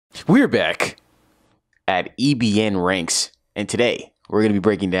We're back at EBN Ranks, and today we're going to be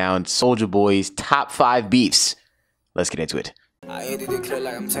breaking down Soulja Boy's top 5 beefs. Let's get into it. I hit it clear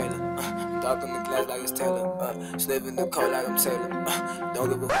like I'm Taylor. Dark in the glass like it's Taylor. Slip in the cold like I'm Taylor. Don't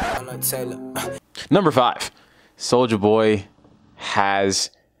give a fuck, I'm like Taylor. Number 5. Soulja Boy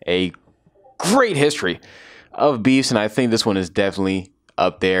has a great history of beefs, and I think this one is definitely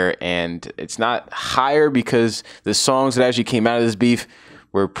up there. And it's not higher because the songs that actually came out of this beef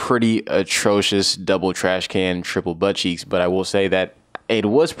were pretty atrocious, double trash can, triple butt cheeks. But I will say that it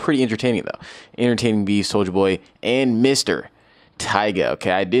was pretty entertaining, though. Entertaining beef, Soulja Boy and Mr. Tyga.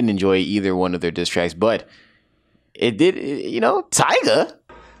 Okay, I didn't enjoy either one of their diss tracks, but it did, you know, Tyga.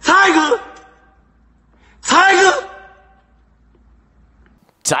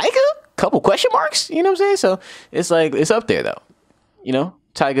 Couple question marks, you know what I'm saying? So it's like, it's up there, though. You know,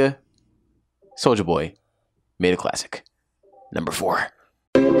 Tyga, Soulja Boy made a classic. Number 4.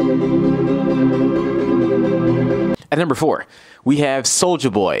 At number 4, we have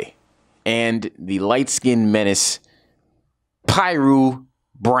Soulja Boy and the light-skinned menace, Pyru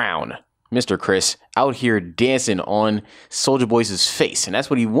Brown. Mr. Chris out here dancing on Soulja Boy's face, and that's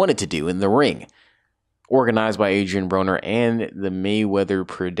what he wanted to do in the ring. Organized by Adrian Broner and the Mayweather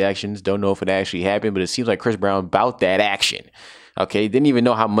Productions. Don't know if it actually happened, but it seems like Chris Brown bout that action. Okay, didn't even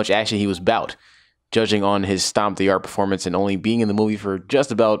know how much action he was bout, judging on his Stomp the Art performance and only being in the movie for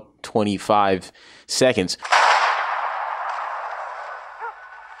just about 25 seconds.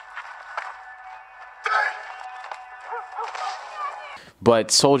 But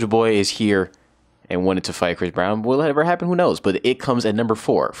Soulja Boy is here and wanted to fight Chris Brown. Will it ever happen? Who knows? But it comes at number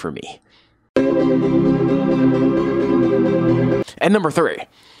 4 for me. At number 3,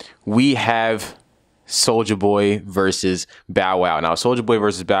 we have Soulja Boy versus Bow Wow. Now, Soulja Boy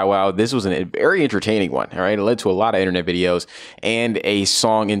versus Bow Wow, this was a very entertaining one, all right? It led to a lot of internet videos and a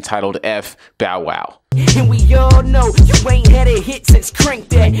song entitled F Bow Wow. And we all know you ain't had a hit since Crank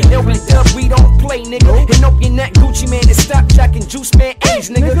That. Every dub we don't play, nigga. And hope you're not Gucci man to stop jocking Juice Man age,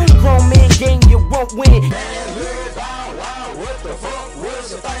 nigga. Grown man game, you won't win. What the fuck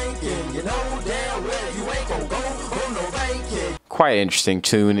was you thinking? You know damn well you ain't gonna go on no banking. Quite an interesting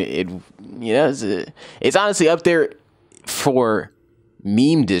tune. It, you know, it's honestly up there for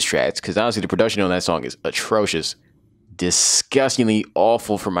meme diss tracks, because honestly the production on that song is atrocious, disgustingly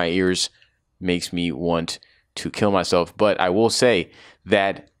awful for my ears. Makes me want to kill myself. But I will say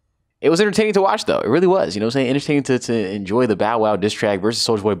that it was entertaining to watch, though. It really was. You know what I'm saying? Entertaining to enjoy the Bow Wow diss track versus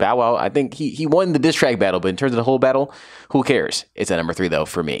Soulja Boy. Bow Wow, I think he won the diss track battle, but in terms of the whole battle, who cares? It's at number 3, though,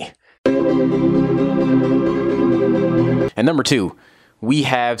 for me. At number 2, we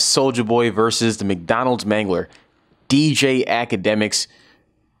have Soulja Boy versus the McDonald's Mangler, DJ Academics.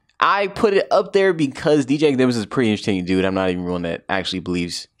 I put it up there because DJ Academics is a pretty interesting dude. I'm not even one that actually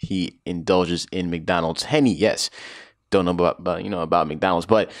believes he indulges in McDonald's Henny. Yes, don't know about McDonald's,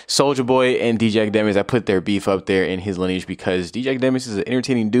 but Soulja Boy and DJ Academics, I put their beef up there in his lineage because DJ Academics is an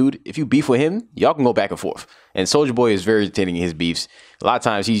entertaining dude. If you beef with him, y'all can go back and forth. And Soulja Boy is very entertaining in his beefs. A lot of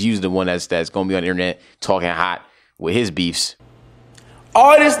times he's usually the one that's going to be on the internet talking hot with his beefs.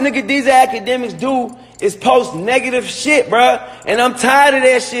 All this nigga DJ Academics do is post negative shit, bruh. And I'm tired of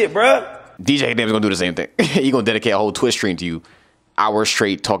that shit, bruh. DJ Academics gonna do the same thing. He gonna dedicate a whole Twitch stream to you, hours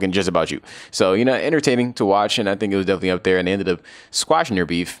straight talking just about you. So, you know, entertaining to watch, and I think it was definitely up there. And they ended up squashing their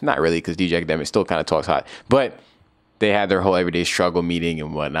beef. Not really, because DJ Academics still kind of talks hot. But they had their whole everyday struggle meeting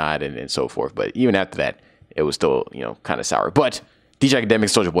and whatnot and so forth. But even after that, it was still, you know, kind of sour. But DJ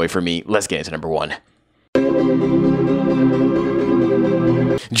Academics, Soulja Boy for me. Let's get into number 1.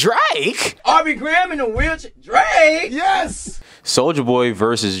 Drake? Aubrey Graham in a wheelchair. Drake? Yes! Soulja Boy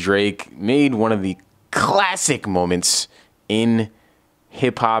versus Drake made one of the classic moments in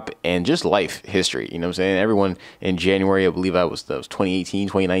hip-hop and just life history. You know what I'm saying? Everyone in January, I believe that was 2018,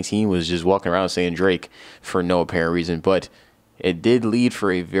 2019, was just walking around saying Drake for no apparent reason. But it did lead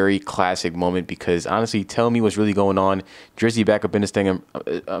for a very classic moment because, honestly, tell me what's really going on. Drizzy back up in this thing.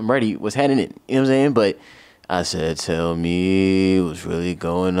 I'm ready. What's happening? You know what I'm saying? But I said, tell me what's really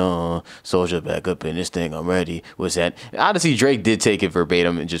going on. Soulja back up in this thing. I'm ready. What's that? Honestly, Drake did take it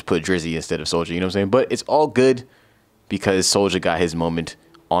verbatim and just put Drizzy instead of Soulja. You know what I'm saying? But it's all good because Soulja got his moment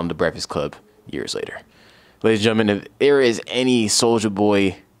on The Breakfast Club years later. Ladies and gentlemen, if there is any Soulja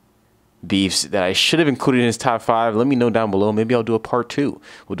Boy beefs that I should have included in his top 5, let me know down below. Maybe I'll do a part 2.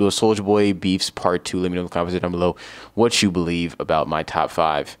 We'll do a Soulja Boy beefs part 2. Let me know in the comments down below what you believe about my top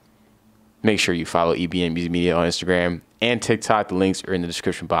 5. Make sure you follow EBN Music Media on Instagram and TikTok. The links are in the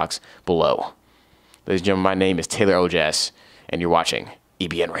description box below. Ladies and gentlemen, my name is Taylor Elajas, and you're watching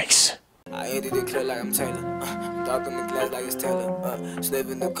EBN Ranks. I hit it clear like I'm Taylor. Dark in the glass like it's Taylor. Slip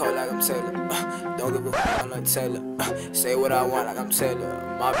in the coat like I'm Taylor. Don't give a fuck, I'm like Taylor. Say what I want like I'm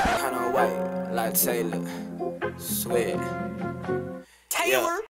Taylor. My kinda white like Taylor. Swear. Taylor.